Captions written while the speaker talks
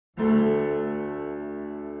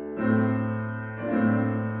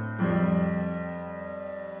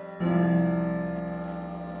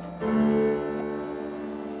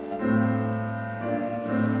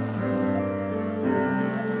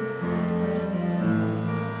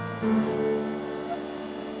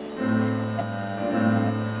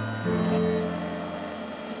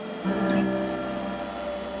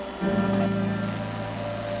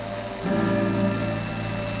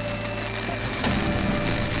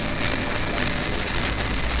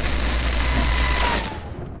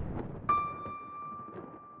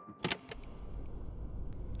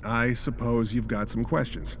I suppose you've got some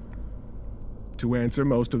questions. To answer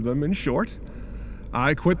most of them in short,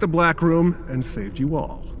 I quit the Black Room and saved you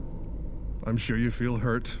all. I'm sure you feel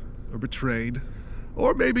hurt or betrayed,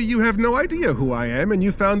 or maybe you have no idea who I am and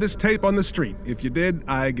you found this tape on the street. If you did,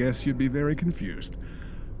 I guess you'd be very confused.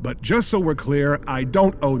 But just so we're clear, I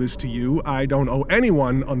don't owe this to you. I don't owe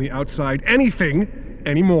anyone on the outside anything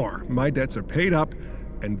anymore. My debts are paid up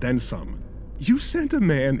and then some. You sent a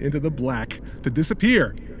man into the black to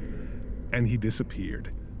disappear, and he disappeared.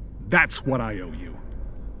 That's what I owe you.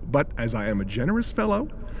 But as I am a generous fellow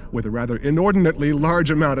with a rather inordinately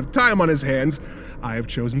large amount of time on his hands, I have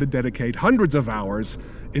chosen to dedicate hundreds of hours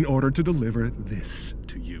in order to deliver this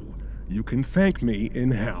to you. You can thank me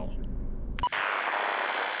in hell.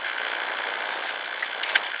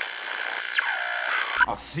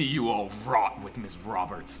 I'll see you all rot with Miss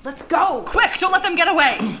Roberts. Let's go! Quick, don't let them get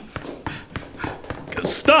away!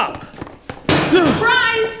 Stop!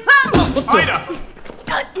 Surprise! Ida!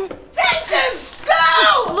 Take him!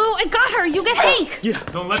 Go! Lou, I got her. You get Hank. Yeah.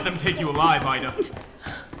 Don't let them take you alive, Ida.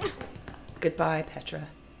 Goodbye, Petra.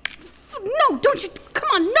 No, don't you. Come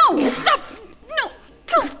on, no. Stop. No.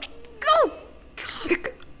 Go. Go.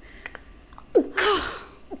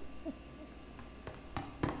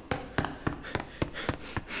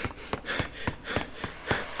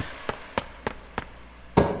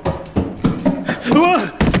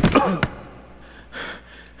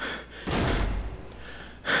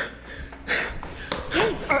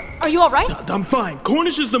 Are you all right? I'm fine.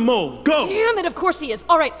 Cornish is the mole. Go! Damn it, of course he is.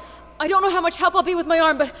 All right. I don't know how much help I'll be with my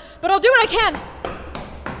arm, but I'll do what I can.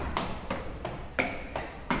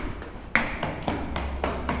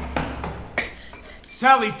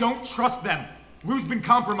 Sally, don't trust them. Lou's been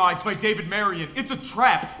compromised by David Marion. It's a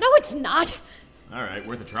trap. No, it's not. All right,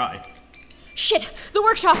 worth a try. Shit, the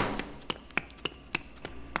workshop.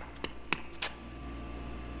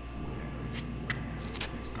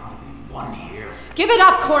 There's gotta be one here. Give it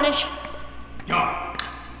up, Cornish. God.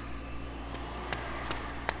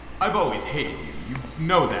 I've always hated you. You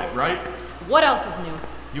know that, right? What else is new?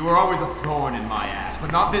 You were always a thorn in my ass,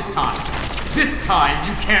 but not this time. This time,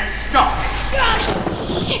 you can't stop me. God,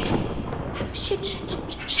 shit.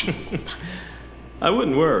 Shit. I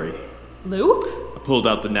wouldn't worry. Lou? I pulled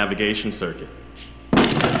out the navigation circuit.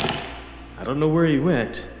 I don't know where he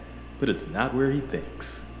went, but it's not where he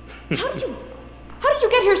thinks. How did you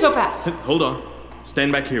get here so fast? Hold on.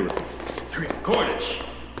 Stand back here with me. Hurry up. Cornish!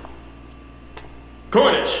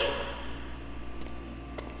 Cornish!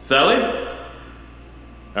 Sally?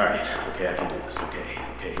 Alright, okay, I can do this. Okay,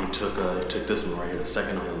 he took this one right here, the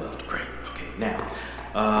second on the left. Great, okay, now,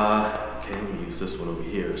 let me use this one over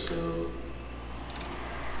here, so...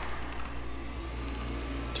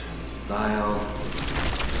 Turn this dial,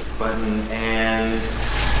 this button, and...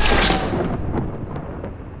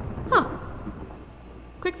 Huh.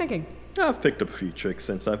 Quick thinking. I've picked up a few tricks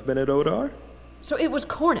since I've been at Odar. So it was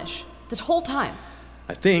Cornish, this whole time?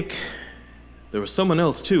 I think there was someone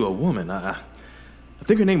else too, a woman. I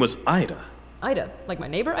think her name was Ida. Ida? Like my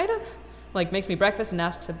neighbor Ida? Like makes me breakfast and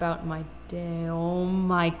asks about my day. Oh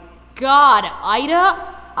my God,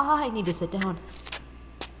 Ida? I need to sit down.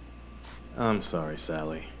 I'm sorry,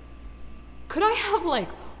 Sally. Could I have like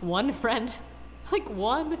one friend? Like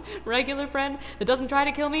one regular friend that doesn't try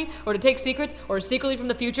to kill me, or to take secrets, or is secretly from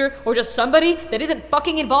the future, or just somebody that isn't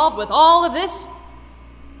fucking involved with all of this?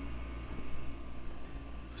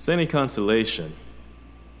 If it's any consolation,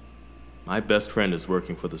 my best friend is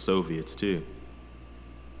working for the Soviets, too.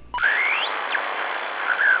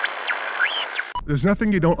 There's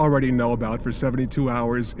nothing you don't already know about for 72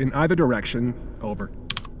 hours in either direction. Over.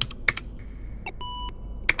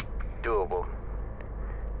 Doable.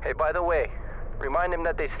 Hey, by the way, remind them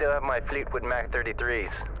that they still have my Fleetwood Mac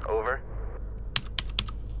 33s. Over.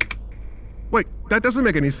 Wait, that doesn't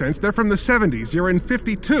make any sense. They're from the 70s. You're in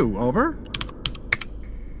 52. Over.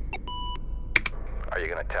 Are you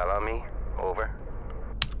gonna tell on me? Over.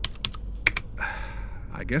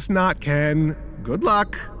 I guess not, Ken. Good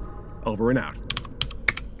luck. Over and out.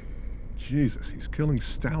 Jesus, he's killing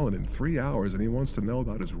Stalin in 3 hours and he wants to know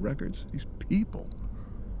about his records? These people.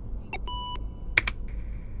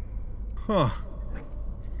 Huh.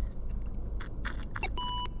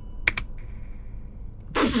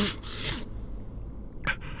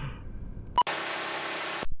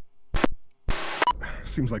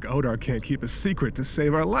 Seems like Odar can't keep a secret to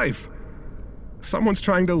save our life. Someone's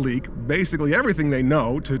trying to leak basically everything they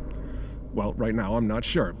know to... Well, right now I'm not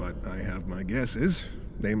sure, but I have my guesses.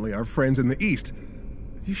 Namely, our friends in the East.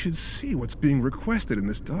 You should see what's being requested in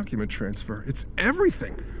this document transfer. It's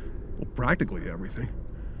everything. Well, practically everything.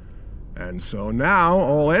 And so now,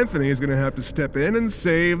 old Anthony is gonna have to step in and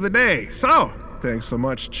save the day. So, thanks so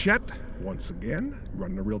much, Chet. Once again,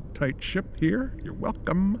 running a real tight ship here. You're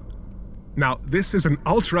welcome. Now, this is an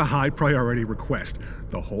ultra-high priority request.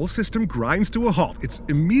 The whole system grinds to a halt. It's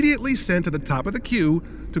immediately sent to the top of the queue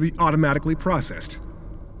to be automatically processed.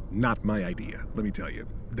 Not my idea, let me tell you.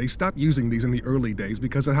 They stopped using these in the early days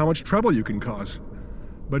because of how much trouble you can cause.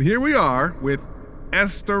 But here we are with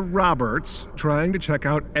Esther Roberts trying to check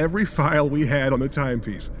out every file we had on the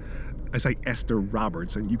timepiece. I say Esther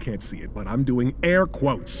Roberts, and you can't see it, but I'm doing air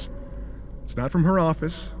quotes. It's not from her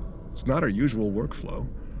office. It's not her usual workflow.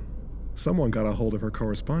 Someone got a hold of her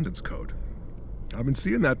correspondence code. I've been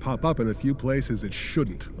seeing that pop up in a few places it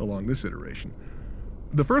shouldn't along this iteration.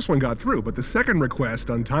 The first one got through, but the second request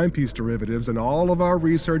on timepiece derivatives and all of our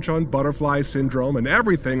research on butterfly syndrome and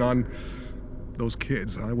everything on those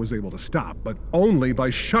kids, I was able to stop, but only by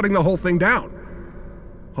shutting the whole thing down.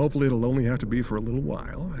 Hopefully it'll only have to be for a little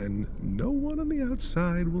while, and no one on the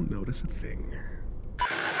outside will notice a thing.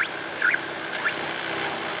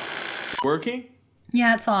 Working?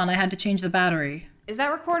 Yeah, it's on. I had to change the battery. Is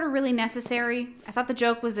that recorder really necessary? I thought the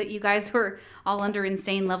joke was that you guys were all under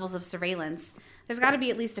insane levels of surveillance. There's got to be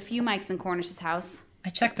at least a few mics in Cornish's house. I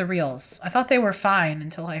checked the reels. I thought they were fine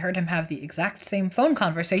until I heard him have the exact same phone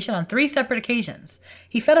conversation on 3 separate occasions.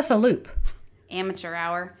 He fed us a loop. Amateur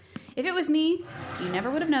hour. If it was me, you never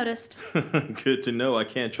would have noticed. Good to know I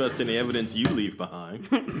can't trust any evidence you leave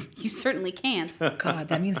behind. You certainly can't. God,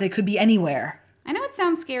 that means they could be anywhere. I know it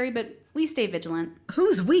sounds scary, but we stay vigilant.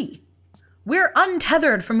 Who's we? We're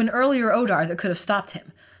untethered from an earlier Odar that could have stopped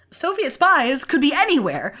him. Soviet spies could be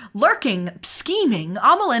anywhere, lurking, scheming.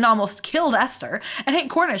 Amelin almost killed Esther, and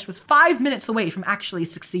Hank Cornish was 5 minutes away from actually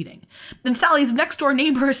succeeding. Then Sally's next-door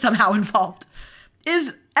neighbor is somehow involved.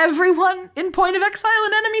 Is everyone in Point of Exile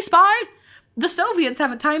an enemy spy? The Soviets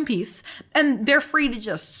have a timepiece, and they're free to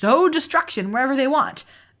just sow destruction wherever they want.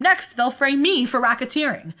 Next, they'll frame me for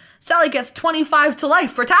racketeering. Sally gets 25 to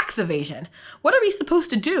life for tax evasion. What are we supposed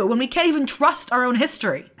to do when we can't even trust our own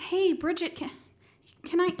history? Hey, Bridget,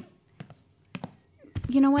 can I...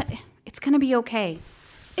 You know what? It's gonna be okay.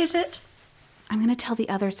 Is it? I'm gonna tell the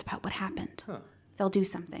others about what happened. Huh. They'll do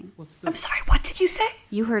something. I'm sorry, what did you say?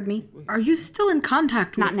 You heard me. Are you still in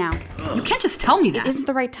contact with... Not now. You can't just tell me that. It isn't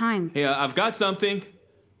the right time. Hey, I've got something.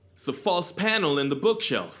 It's a false panel in the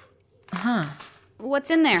bookshelf. Huh.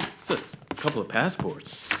 What's in there? It's a couple of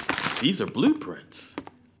passports. These are blueprints.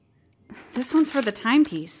 This one's for the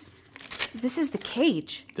timepiece. This is the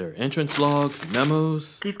cage. There are entrance logs,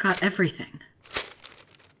 memos. They've got everything.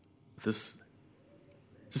 This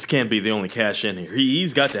can't be the only cache in here.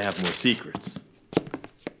 He's got to have more secrets.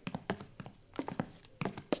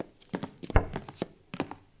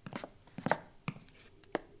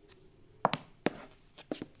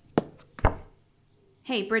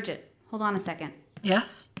 Hey, Bridget, hold on a second.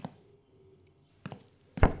 Yes?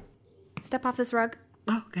 Step off this rug.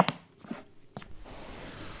 Oh, okay.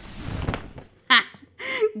 Ha!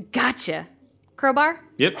 Gotcha. Crowbar?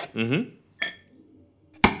 Yep, mm-hmm.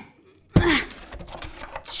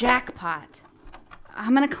 Jackpot.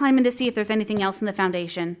 I'm gonna climb in to see if there's anything else in the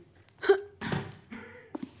foundation.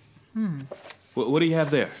 What do you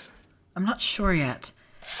have there? I'm not sure yet.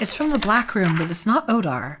 It's from the Black Room, but it's not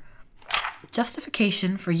Odar.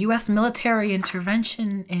 Justification for U.S. military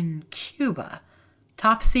intervention in Cuba.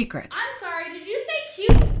 Top secret. I'm sorry, did you say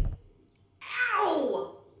Cuba?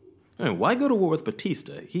 Ow! I mean, why go to war with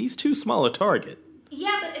Batista? He's too small a target.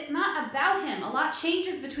 Yeah, but it's not about him. A lot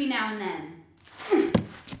changes between now and then.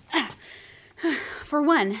 For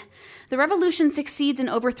one, the revolution succeeds in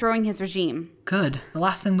overthrowing his regime. Good. The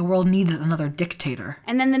last thing the world needs is another dictator.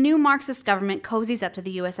 And then the new Marxist government cozies up to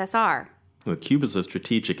the USSR. Well, Cuba's a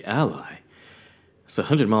strategic ally. It's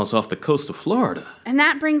 100 miles off the coast of Florida. And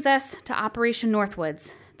that brings us to Operation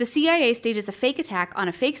Northwoods. The CIA stages a fake attack on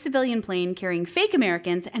a fake civilian plane carrying fake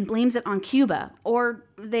Americans and blames it on Cuba. Or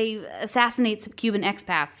they assassinate some Cuban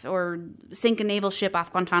expats, or sink a naval ship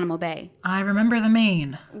off Guantanamo Bay. I remember the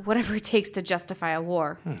Maine. Whatever it takes to justify a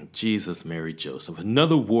war. Jesus, Mary Joseph,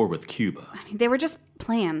 another war with Cuba. I mean, they were just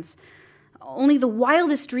plans. Only the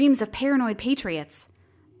wildest dreams of paranoid patriots.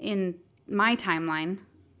 In my timeline.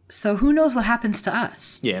 So who knows what happens to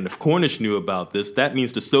us? Yeah, and if Cornish knew about this, that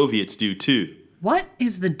means the Soviets do too. What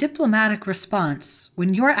is the diplomatic response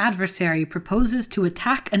when your adversary proposes to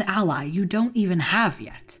attack an ally you don't even have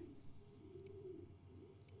yet?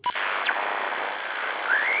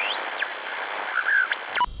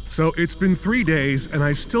 So it's been 3 days, and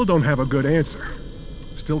I still don't have a good answer.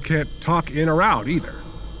 Still can't talk in or out, either.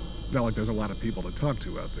 Not like there's a lot of people to talk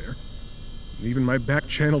to out there. And even my back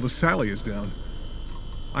channel to Sally is down.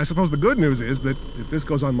 I suppose the good news is that if this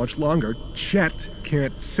goes on much longer, Chet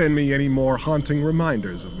can't send me any more haunting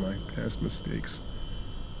reminders of my past mistakes.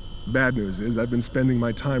 Bad news is I've been spending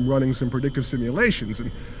my time running some predictive simulations,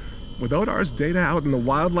 and with Odar's data out in the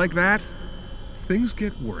wild like that, things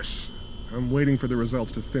get worse. I'm waiting for the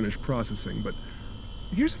results to finish processing, but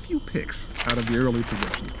here's a few picks out of the early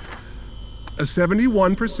predictions. A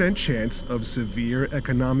 71% chance of severe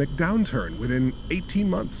economic downturn within 18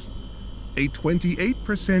 months. A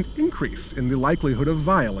 28% increase in the likelihood of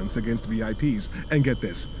violence against VIPs. And get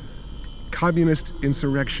this, communist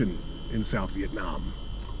insurrection in South Vietnam.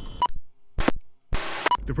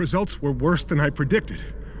 The results were worse than I predicted.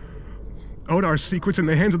 Odar's secrets in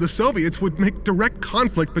the hands of the Soviets would make direct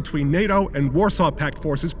conflict between NATO and Warsaw Pact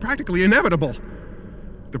forces practically inevitable.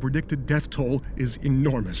 The predicted death toll is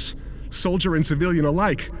enormous, soldier and civilian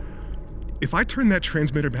alike. If I turn that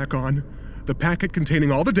transmitter back on, the packet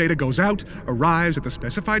containing all the data goes out, arrives at the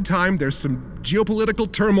specified time, there's some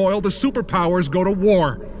geopolitical turmoil, the superpowers go to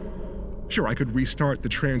war. Sure, I could restart the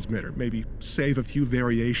transmitter, maybe save a few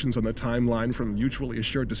variations on the timeline from mutually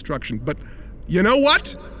assured destruction, but you know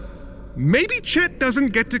what? Maybe Chet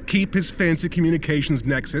doesn't get to keep his fancy communications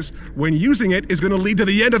nexus when using it is going to lead to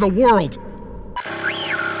the end of the world.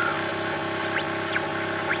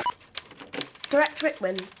 Director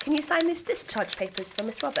Rickman, can you sign these discharge papers for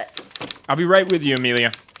Miss Roberts? I'll be right with you,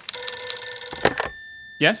 Amelia.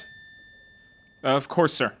 Yes? Of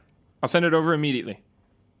course, sir. I'll send it over immediately.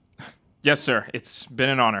 Yes, sir. It's been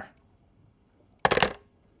an honor.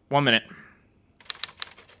 1 minute.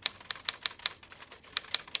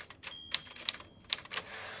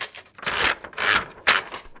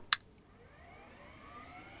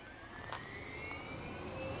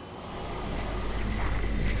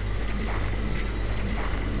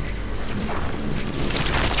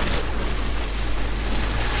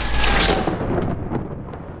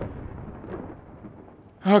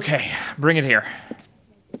 Okay, bring it here.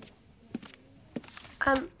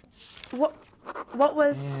 What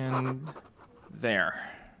was... And there.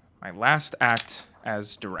 My last act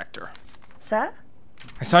as director. Sir?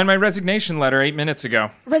 I signed my resignation letter 8 minutes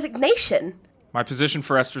ago. Resignation? My position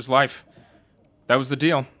for Esther's life. That was the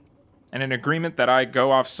deal. And an agreement that I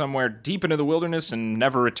go off somewhere deep into the wilderness and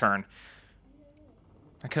never return.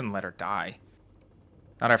 I couldn't let her die.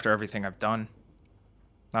 Not after everything I've done.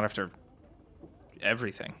 Not after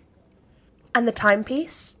everything. And the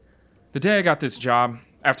timepiece? The day I got this job,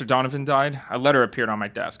 after Donovan died, a letter appeared on my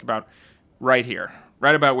desk about right here,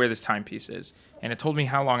 right about where this timepiece is. And it told me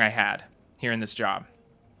how long I had here in this job.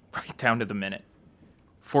 Right down to the minute.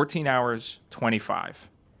 14 hours, 25.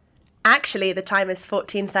 Actually, the time is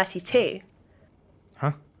 14:32.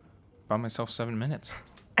 Huh? Bought myself 7 minutes.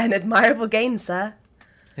 An admirable gain, sir.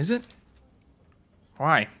 Is it?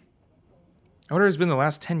 Why? Odor has been the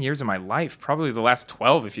last 10 years of my life, probably the last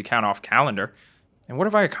 12 if you count off calendar. And what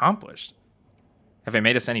have I accomplished? Have I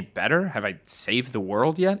made us any better? Have I saved the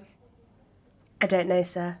world yet? I don't know,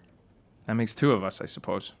 sir. That makes 2 of us, I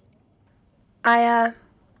suppose.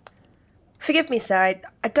 Forgive me, sir.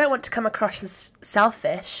 I don't want to come across as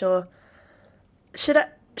selfish, or... Should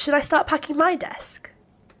I start packing my desk?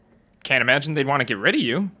 Can't imagine they'd want to get rid of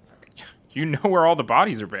you. You know where all the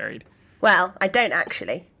bodies are buried. Well, I don't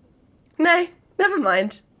actually. No, never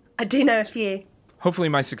mind. I do know a few. Hopefully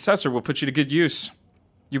my successor will put you to good use.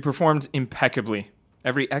 You performed impeccably.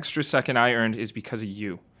 Every extra second I earned is because of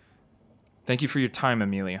you. Thank you for your time,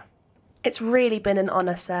 Amelia. It's really been an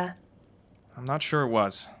honor, sir. I'm not sure it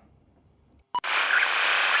was.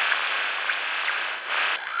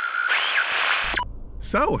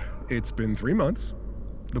 So, it's been 3 months.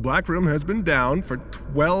 The Black Room has been down for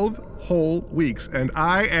 12 whole weeks, and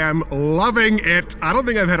I am loving it. I don't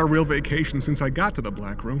think I've had a real vacation since I got to the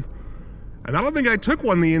Black Room. And I don't think I took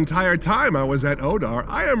one the entire time I was at Odar.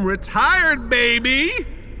 I am retired, baby!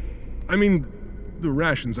 I mean, the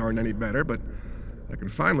rations aren't any better, but I can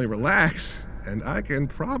finally relax, and I can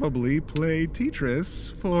probably play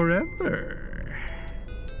Tetris forever.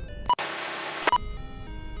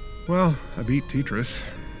 Well, I beat Tetris.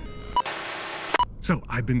 So,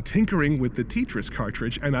 I've been tinkering with the Tetris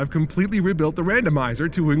cartridge, and I've completely rebuilt the randomizer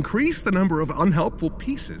to increase the number of unhelpful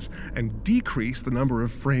pieces and decrease the number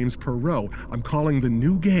of frames per row. I'm calling the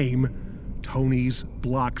new game Tony's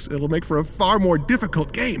Blocks. It'll make for a far more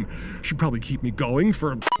difficult game. Should probably keep me going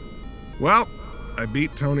for... Well, I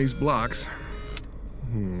beat Tony's Blocks.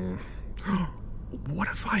 What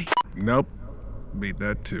if I... Nope. Beat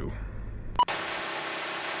that too.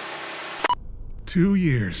 2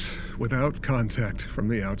 years without contact from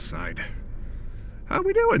the outside. How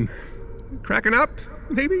we doing? Cracking up?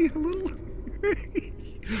 Maybe a little?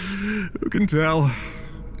 Who can tell?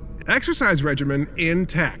 exercise regimen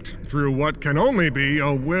intact through what can only be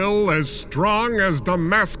a will as strong as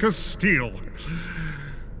Damascus steel.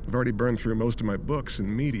 I've already burned through most of my books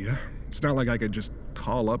and media. It's not like I could just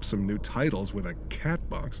call up some new titles with a cat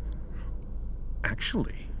box.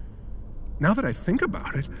 Actually, now that I think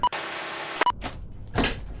about it...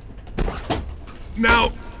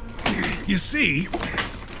 Now, you see,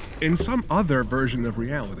 in some other version of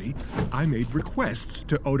reality, I made requests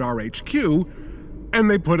to Odar HQ,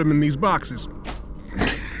 and they put them in these boxes.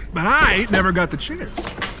 But I never got the chance.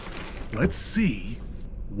 Let's see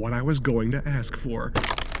what I was going to ask for.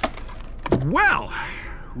 Well,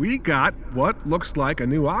 we got what looks like a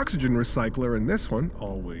new oxygen recycler in this one,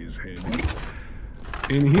 always handy.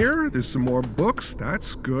 In here, there's some more books,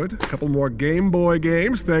 that's good. A couple more Game Boy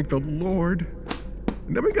games, thank the Lord.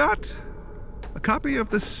 And then we got a copy of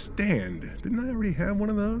The Stand. Didn't I already have one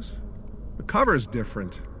of those? The cover's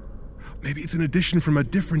different. Maybe it's an edition from a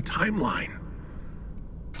different timeline.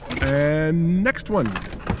 And next one.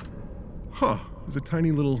 There's a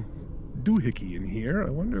tiny little doohickey in here. I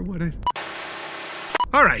wonder what it...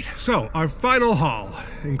 All right, so our final haul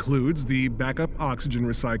includes the backup oxygen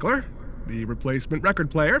recycler, the replacement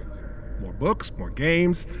record player, more books, more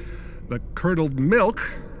games, the curdled milk,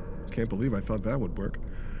 can't believe I thought that would work,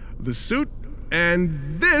 the suit, and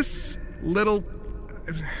this little,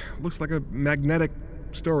 looks like a magnetic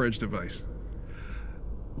storage device.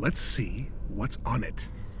 Let's see what's on it.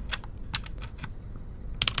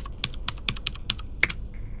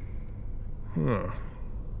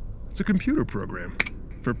 It's a computer program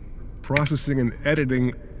for processing and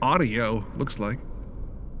editing audio, looks like.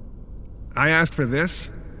 I asked for this.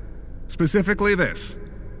 Specifically this.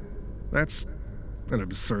 That's an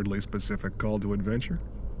absurdly specific call to adventure.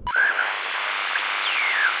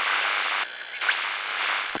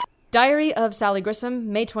 Diary of Sally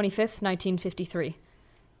Grissom, May 25th, 1953.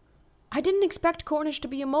 I didn't expect Cornish to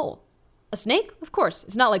be a mole. A snake? Of course.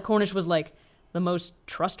 It's not like Cornish was, like, the most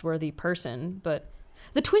trustworthy person, but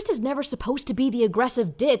the twist is never supposed to be the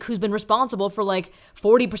aggressive dick who's been responsible for, like,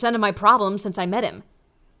 40% of my problems since I met him.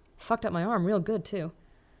 Fucked up my arm real good, too.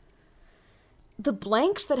 The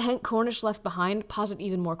blanks that Hank Cornish left behind posit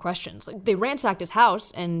even more questions. Like, they ransacked his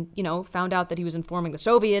house and, found out that he was informing the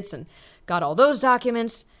Soviets and got all those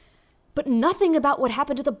documents, but nothing about what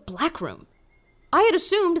happened to the Black Room. I had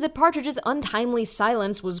assumed that Partridge's untimely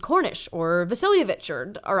silence was Cornish or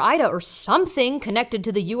Vasilievich or Ida or something connected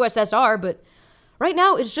to the USSR, but right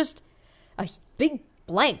now it's just a big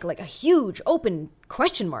blank, like a huge open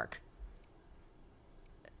question mark.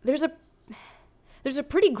 There's a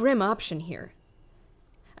pretty grim option here.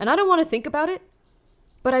 And I don't want to think about it,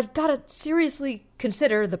 but I've got to seriously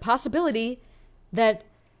consider the possibility that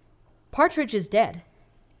Partridge is dead.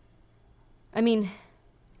 I mean,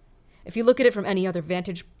 if you look at it from any other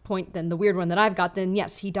vantage point than the weird one that I've got, then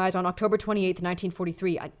yes, he dies on October 28th,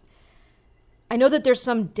 1943. I know that there's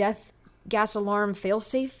some death gas alarm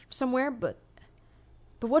failsafe somewhere, but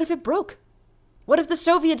what if it broke? What if the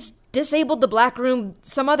Soviets disabled the Black Room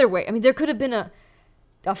some other way? I mean, there could have been a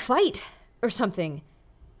fight or something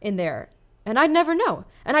in there, and I'd never know.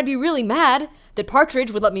 And I'd be really mad that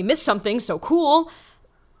Partridge would let me miss something so cool.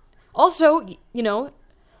 Also,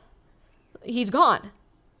 he's gone.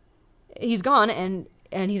 He's gone, and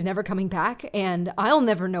he's never coming back, and I'll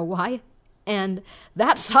never know why. And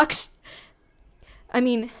that sucks. I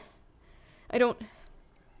mean, I don't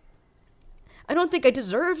think I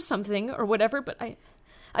deserve something or whatever, but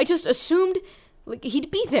I just assumed, like, he'd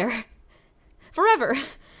be there forever.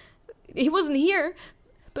 He wasn't here,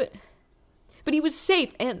 but he was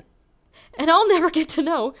safe, and I'll never get to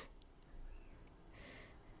know.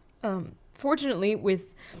 Fortunately,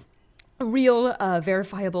 with real,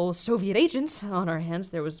 verifiable Soviet agents on our hands,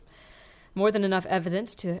 there was more than enough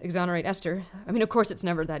evidence to exonerate Esther. I mean, of course, it's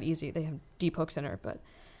never that easy. They have deep hooks in her, but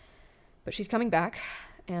she's coming back,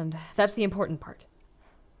 and that's the important part.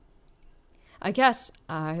 I guess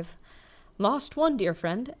I've lost one dear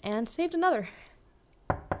friend and saved another.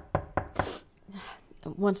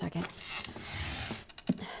 1 second.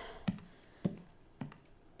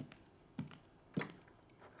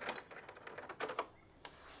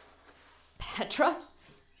 Petra?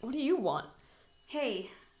 What do you want? Hey,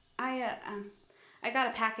 I got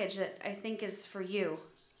a package that I think is for you.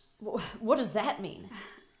 What does that mean?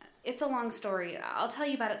 It's a long story. I'll tell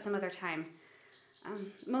you about it some other time.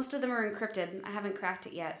 Most of them are encrypted. I haven't cracked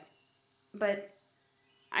it yet. But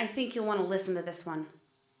I think you'll want to listen to this one.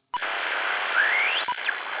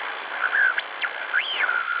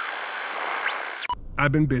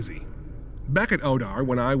 I've been busy. Back at Odar,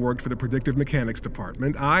 when I worked for the Predictive Mechanics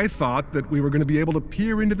Department, I thought that we were going to be able to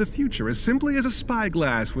peer into the future as simply as a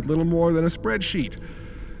spyglass with little more than a spreadsheet.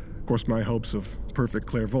 Of course, my hopes of perfect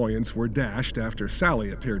clairvoyance were dashed after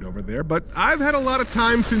Sally appeared over there, but I've had a lot of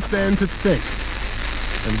time since then to think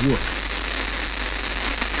and work.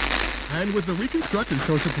 And with the reconstructed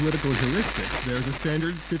social-political heuristics, there's a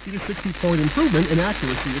standard 50 to 60-point improvement in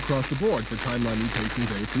accuracy across the board for timeline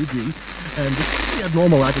mutations A through G. And despite the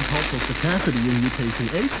abnormal agricultural stochasticity in mutation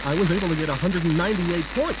H, I was able to get 198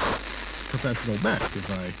 points. Professional best,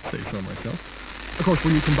 if I say so myself. Of course,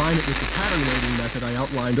 when you combine it with the pattern weighting method I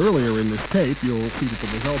outlined earlier in this tape, you'll see that the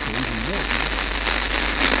results are even more.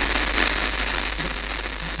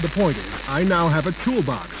 The point is, I now have a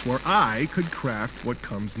toolbox where I could craft what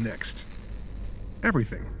comes next.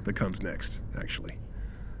 Everything that comes next, actually.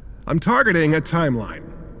 I'm targeting a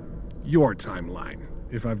timeline. Your timeline,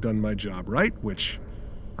 if I've done my job right, which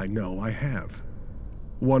I know I have.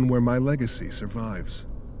 One where my legacy survives.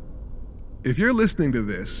 If you're listening to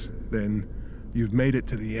this, then you've made it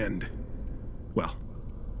to the end. Well,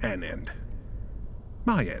 an end.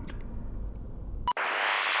 My end.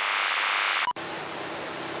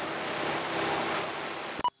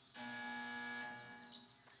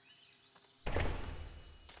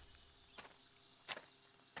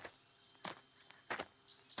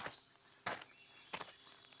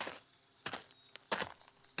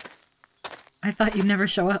 I thought you'd never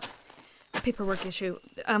show up. Paperwork issue.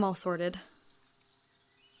 I'm all sorted.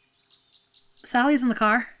 Sally's in the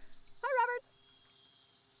car. Hi, Robert.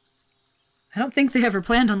 I don't think they ever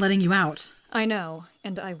planned on letting you out. I know,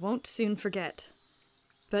 and I won't soon forget.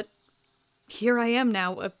 But here I am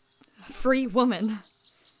now, a free woman.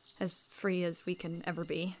 As free as we can ever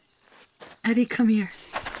be. Eddie, come here.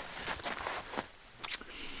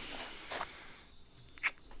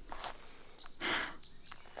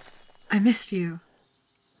 I missed you.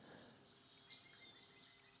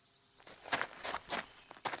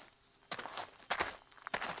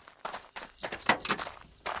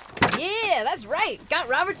 Yeah, that's right. Got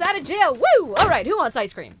Roberts out of jail. Woo! All right, who wants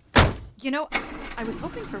ice cream? You know, I was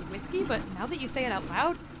hoping for whiskey, but now that you say it out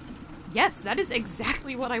loud, yes, that is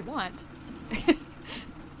exactly what I want.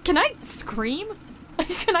 Can I scream?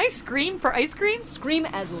 Can I scream for ice cream? Scream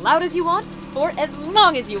as loud as you want, for as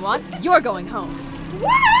long as you want. You're going home. Woo!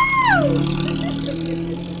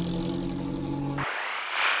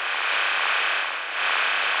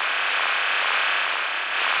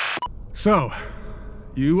 So,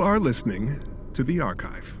 you are listening to The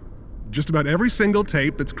Archive. Just about every single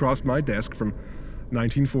tape that's crossed my desk from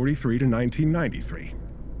 1943 to 1993.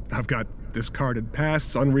 I've got discarded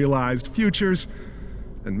pasts, unrealized futures,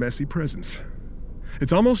 and messy presents.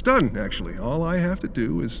 It's almost done, actually. All I have to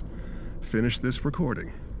do is finish this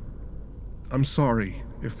recording. I'm sorry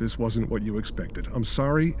if this wasn't what you expected. I'm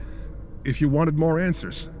sorry if you wanted more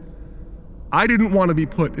answers. I didn't want to be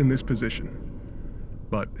put in this position.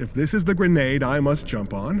 But if this is the grenade I must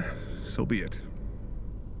jump on, so be it.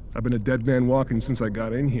 I've been a dead man walking since I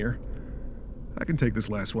got in here. I can take this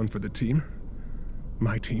last one for the team.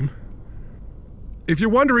 My team. If you're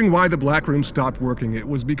wondering why the Black Room stopped working, it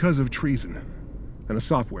was because of treason and a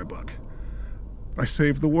software bug. I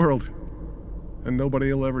saved the world, and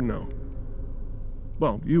nobody will ever know.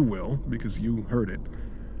 Well, you will, because you heard it.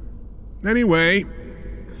 Anyway,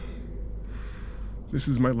 this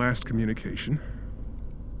is my last communication.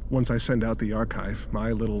 Once I send out the archive,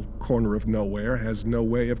 my little corner of nowhere has no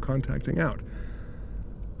way of contacting out.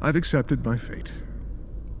 I've accepted my fate.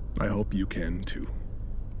 I hope you can, too.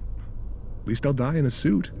 At least I'll die in a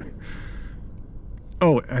suit.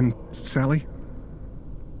 Oh, and Sally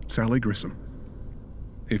Grissom.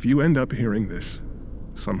 If you end up hearing this,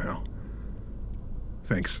 somehow,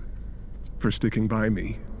 thanks for sticking by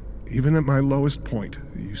me. Even at my lowest point,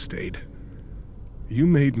 you stayed. You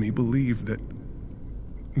made me believe that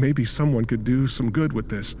maybe someone could do some good with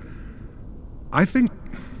this. I think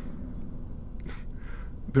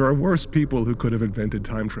there are worse people who could have invented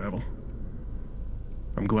time travel.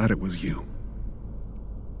 I'm glad it was you.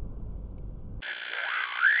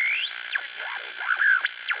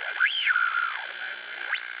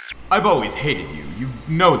 I've always hated you. You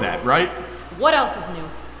know that, right? What else is new?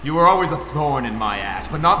 You were always a thorn in my ass,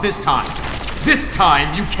 but not this time. This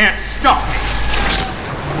time, you can't stop me!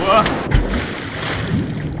 What?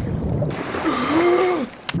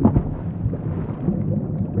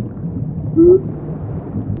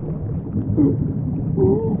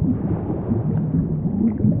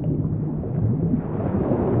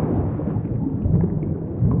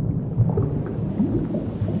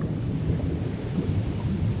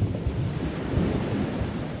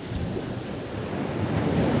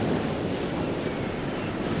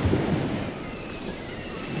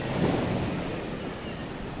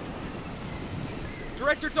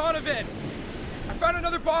 Director Donovan! I found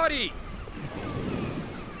another body!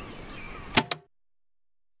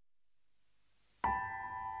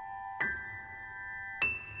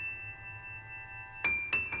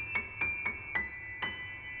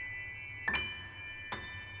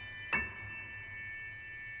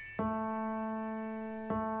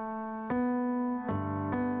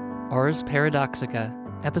 Ars Paradoxica,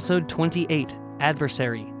 Episode 28,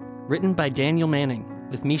 Adversary, written by Daniel Manning,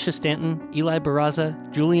 with Misha Stanton, Eli Barraza,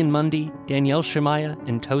 Julian Mundy, Danielle Shemaya,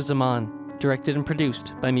 and Toza Mon. Directed and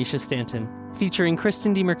produced by Misha Stanton. Featuring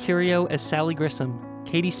Kristen DiMercurio as Sally Grissom,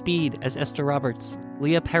 Katie Speed as Esther Roberts,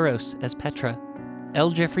 Leah Peros as Petra, L.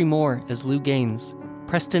 Jeffrey Moore as Lou Gaines,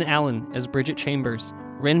 Preston Allen as Bridget Chambers,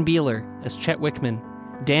 Ren Beeler as Chet Wickman,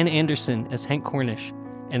 Dan Anderson as Hank Cornish,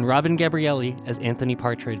 and Robin Gabrielli as Anthony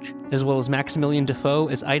Partridge, as well as Maximilian Defoe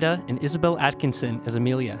as Ida and Isabel Atkinson as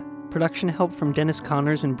Amelia. Production help from Dennis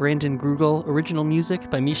Connors and Brandon Grugel. Original music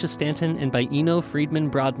by Misha Stanton and by Eno Friedman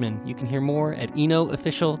Broadman. You can hear more at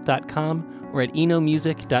enoofficial.com or at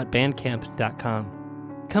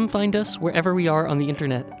enomusic.bandcamp.com. Come find us wherever we are on the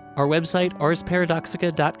internet. Our website,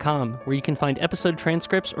 arsparadoxica.com, where you can find episode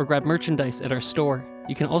transcripts or grab merchandise at our store.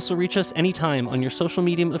 You can also reach us anytime on your social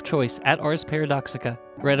medium of choice at Ars Paradoxica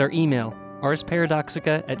or at our email,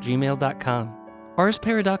 arsparadoxica@gmail.com. Ars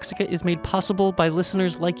Paradoxica is made possible by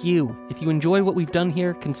listeners like you. If you enjoy what we've done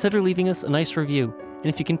here, consider leaving us a nice review. And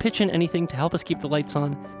if you can pitch in anything to help us keep the lights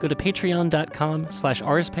on, go to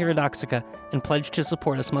patreon.com/Ars Paradoxica and pledge to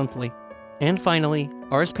support us monthly. And finally,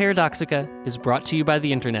 Ars Paradoxica is brought to you by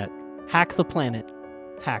the internet. Hack the planet.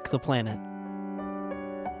 Hack the planet.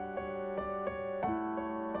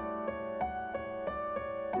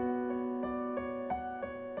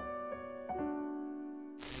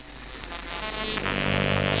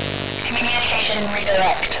 Communication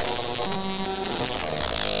redirect.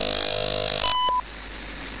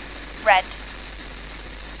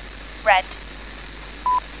 Red.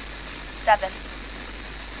 7.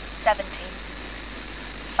 17.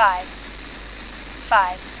 5.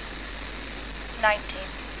 19.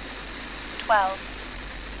 12.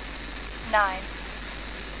 9.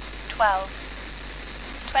 12.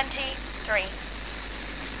 23.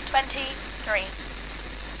 23.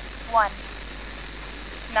 1.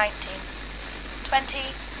 19.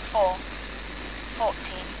 24.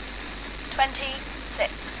 14.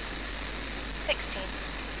 26. 16.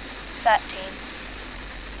 13.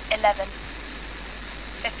 11.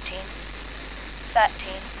 15.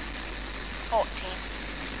 13. 14.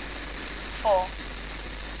 4.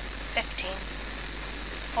 15.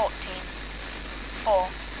 14. 4.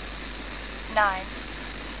 9.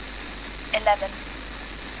 11.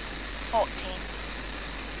 14.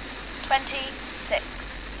 26.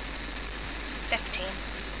 15.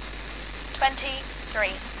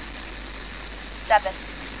 23. 7.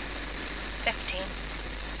 15.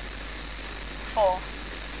 4.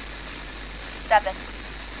 7.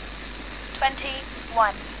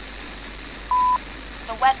 21.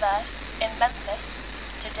 The weather in Memphis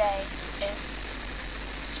today is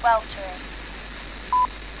sweltering.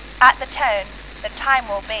 At the tone, the time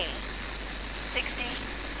will be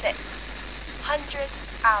 6600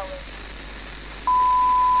 hours.